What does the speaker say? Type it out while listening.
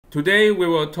Today we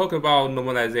will talk about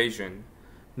normalization.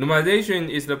 Normalization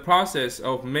is the process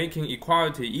of making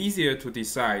equality easier to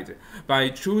decide by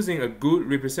choosing a good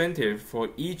representative for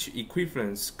each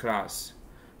equivalence class.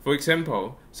 For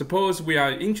example, suppose we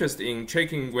are interested in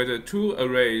checking whether two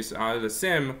arrays are the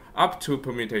same up to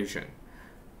permutation.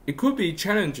 It could be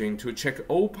challenging to check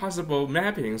all possible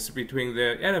mappings between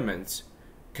their elements.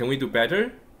 Can we do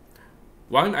better?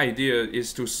 One idea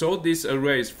is to sort these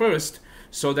arrays first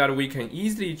so that we can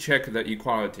easily check the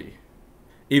equality.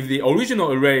 If the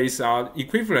original arrays are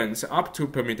equivalent up to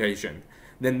permutation,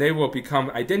 then they will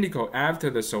become identical after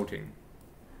the sorting.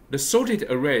 The sorted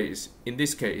arrays, in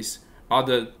this case, are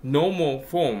the normal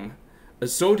form. A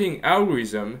sorting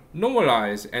algorithm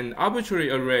normalizes an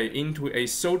arbitrary array into a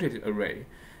sorted array,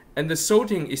 and the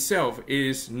sorting itself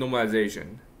is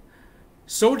normalization.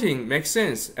 Sorting makes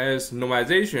sense as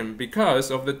normalization because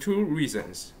of the two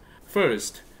reasons.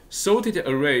 First, sorted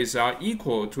arrays are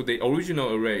equal to the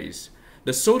original arrays.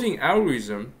 The sorting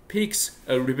algorithm picks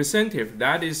a representative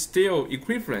that is still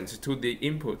equivalent to the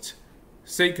input.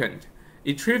 Second,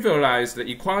 it trivializes the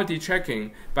equality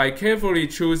checking by carefully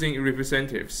choosing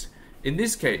representatives. In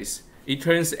this case, it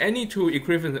turns any two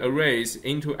equivalent arrays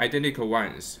into identical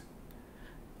ones.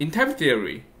 In type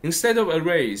theory, instead of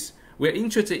arrays, we are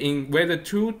interested in whether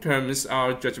two terms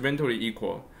are judgmentally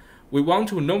equal. We want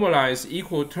to normalize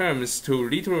equal terms to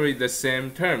literally the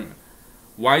same term.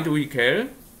 Why do we care?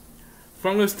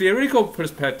 From a theoretical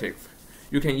perspective,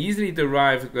 you can easily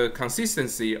derive the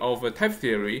consistency of a type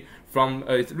theory from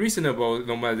a reasonable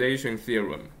normalization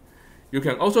theorem. You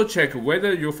can also check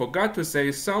whether you forgot to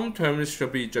say some terms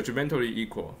should be judgmentally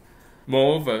equal.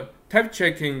 Moreover, type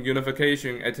checking,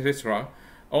 unification, etc.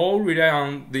 all rely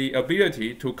on the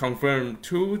ability to confirm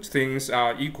two things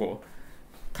are equal.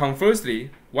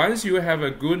 Conversely, once you have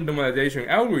a good normalization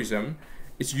algorithm,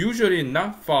 it's usually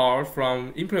not far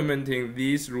from implementing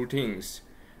these routines.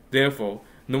 Therefore,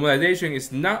 normalization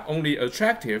is not only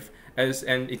attractive as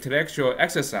an intellectual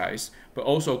exercise, but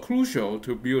also crucial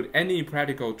to build any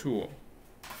practical tool.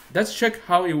 Let's check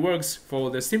how it works for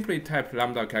the simply typed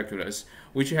lambda calculus,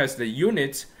 which has the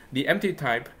unit, the empty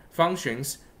type,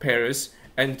 functions, pairs,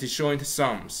 and disjoint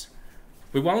sums.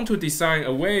 We want to design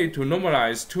a way to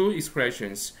normalize two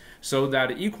expressions so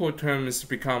that equal terms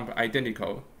become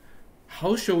identical.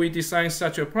 How should we design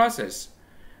such a process?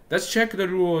 Let's check the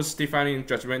rules defining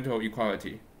judgmental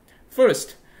equality.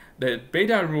 First, the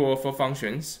beta rule for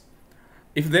functions.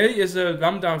 If there is a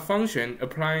lambda function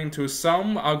applying to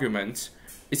some argument,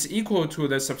 it's equal to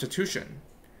the substitution.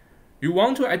 You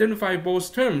want to identify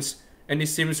both terms, and it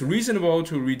seems reasonable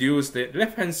to reduce the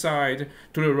left-hand side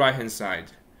to the right-hand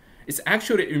side. It's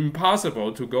actually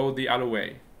impossible to go the other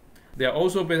way. There are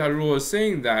also beta rules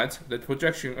saying that the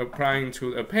projection applying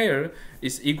to a pair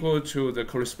is equal to the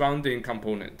corresponding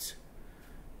component.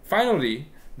 Finally,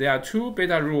 there are two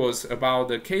beta rules about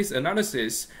the case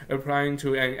analysis applying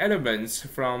to an element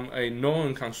from a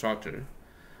known constructor.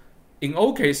 In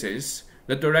all cases,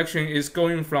 the direction is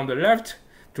going from the left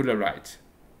to the right.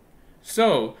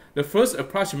 So, the first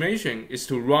approximation is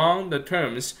to run the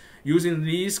terms using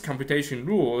these computation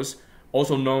rules,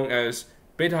 also known as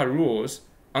beta rules,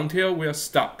 until we are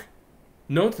stuck.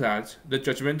 Note that the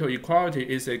judgmental equality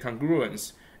is a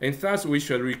congruence, and thus we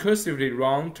should recursively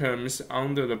run terms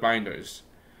under the binders.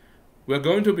 We are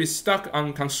going to be stuck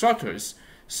on constructors,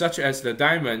 such as the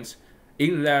diamond,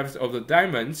 in left of the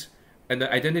diamond, and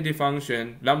the identity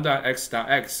function lambda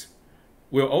x.x.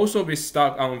 We'll also be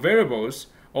stuck on variables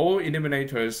or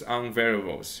eliminators on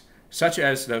variables, such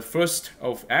as the first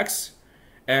of x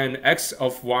and x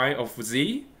of y of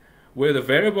z, where the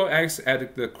variable x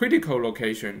at the critical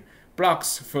location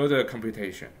blocks further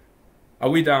computation. Are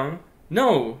we done?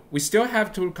 No, we still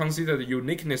have to consider the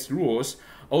uniqueness rules,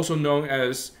 also known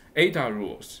as eta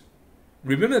rules.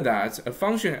 Remember that a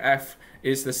function f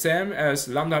is the same as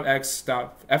lambda x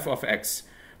dot f of x,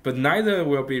 but neither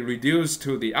will be reduced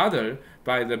to the other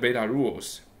by the beta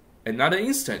rules. Another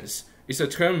instance is a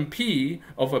term P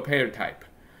of a pair type.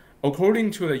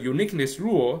 According to the uniqueness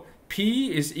rule,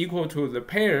 P is equal to the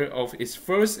pair of its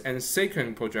first and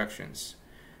second projections.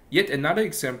 Yet another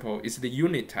example is the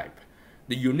unit type.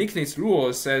 The uniqueness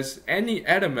rule says any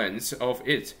element of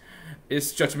it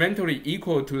is judgmentally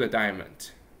equal to the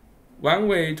diamond. One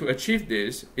way to achieve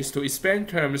this is to expand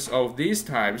terms of these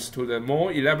types to the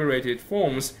more elaborated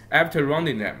forms after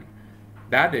rounding them.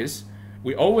 That is,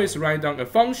 we always write down a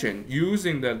function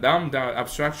using the lambda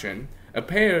abstraction, a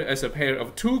pair as a pair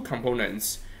of two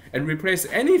components, and replace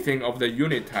anything of the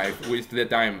unit type with the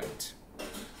diamond.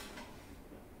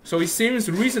 So it seems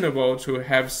reasonable to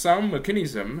have some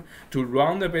mechanism to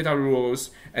run the beta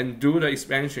rules and do the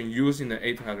expansion using the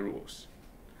eta rules.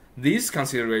 This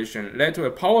consideration led to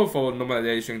a powerful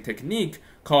normalization technique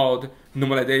called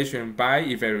normalization by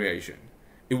evaluation.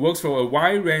 It works for a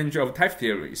wide range of type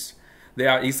theories. There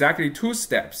are exactly two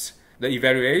steps: the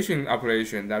evaluation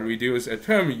operation that reduces a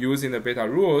term using the beta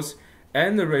rules,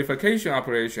 and the reification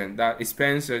operation that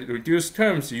expands the reduced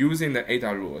terms using the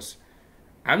eta rules.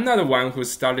 I'm not the one who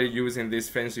started using this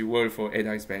fancy word for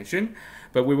eta expansion,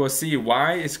 but we will see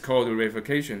why it's called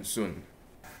reification soon.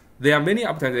 There are many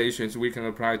optimizations we can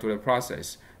apply to the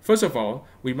process. First of all,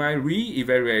 we might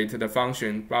re-evaluate the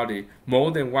function body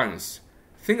more than once.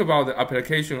 Think about the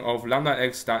application of lambda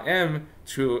x.m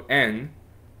to n.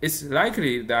 It's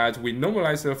likely that we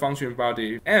normalize the function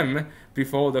body m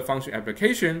before the function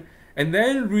application, and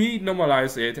then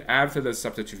re-normalize it after the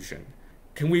substitution.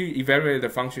 Can we evaluate the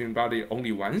function body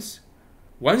only once?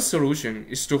 One solution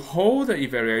is to hold the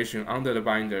evaluation under the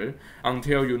binder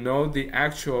until you know the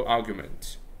actual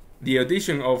argument. The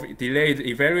addition of delayed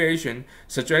evaluation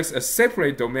suggests a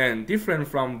separate domain different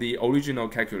from the original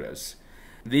calculus.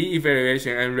 The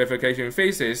evaluation and reification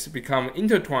phases become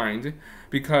intertwined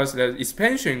because the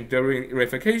expansion during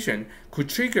reification could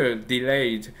trigger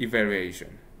delayed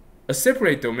evaluation. A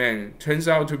separate domain turns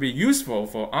out to be useful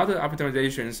for other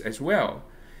optimizations as well.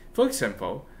 For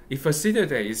example, it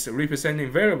facilitates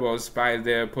representing variables by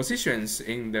their positions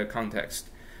in the context.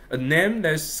 A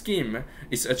nameless scheme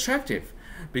is attractive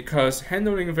because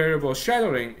handling variable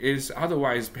shadowing is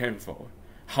otherwise painful.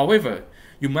 However,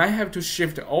 you might have to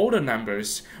shift all the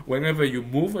numbers whenever you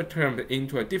move a term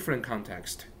into a different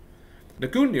context. The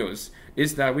good news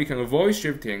is that we can avoid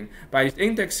shifting by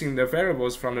indexing the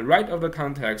variables from the right of the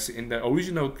context in the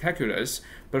original calculus,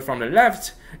 but from the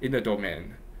left in the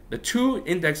domain. The two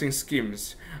indexing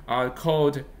schemes are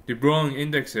called De Bruijn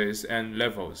indexes and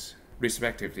levels,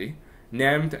 respectively,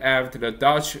 named after the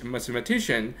Dutch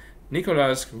mathematician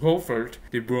Nicolaas Govert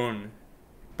de Bruijn.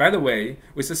 By the way,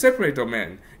 with a separate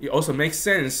domain, it also makes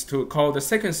sense to call the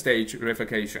second stage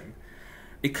reification.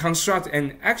 It constructs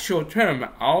an actual term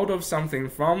out of something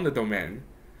from the domain.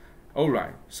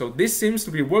 Alright, so this seems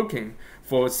to be working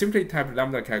for simply typed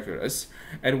lambda calculus,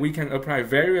 and we can apply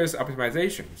various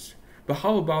optimizations. But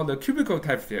how about the cubical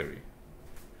type theory?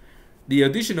 The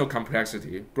additional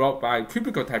complexity brought by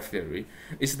cubical type theory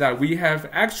is that we have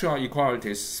actual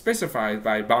equalities specified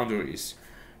by boundaries.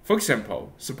 For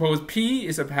example, suppose P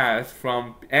is a path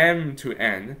from M to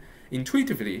N.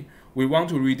 Intuitively, we want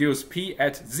to reduce P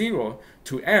at 0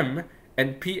 to M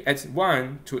and P at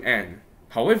 1 to N.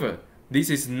 However, this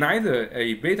is neither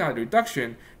a beta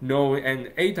reduction nor an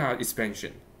eta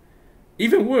expansion.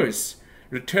 Even worse,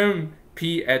 the term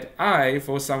P at I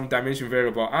for some dimension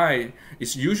variable I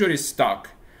is usually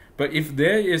stuck, but if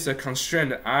there is a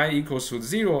constraint I equals to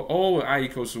 0 or I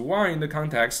equals to 1 in the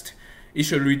context, it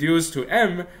should reduce to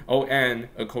M or N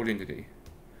accordingly.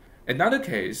 Another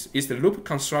case is the loop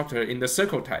constructor in the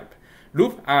circle type.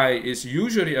 Loop I is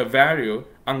usually a value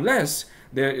unless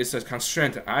there is a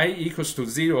constraint I equals to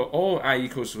 0 or I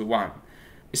equals to 1.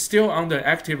 It's still under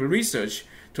active research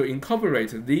to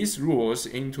incorporate these rules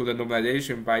into the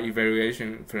normalization by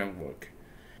evaluation framework.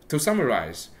 To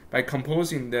summarize, by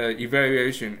composing the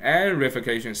evaluation and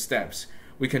reification steps,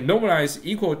 we can normalize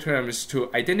equal terms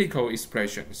to identical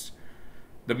expressions.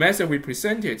 The method we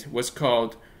presented was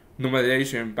called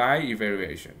normalization by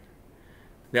evaluation.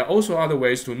 There are also other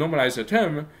ways to normalize a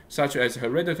term, such as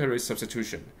hereditary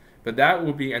substitution, but that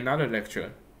will be another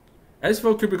lecture. As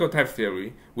for cubical type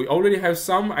theory, we already have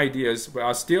some ideas but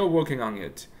are still working on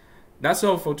it. That's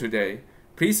all for today.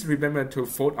 Please remember to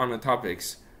vote on the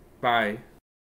topics. Bye.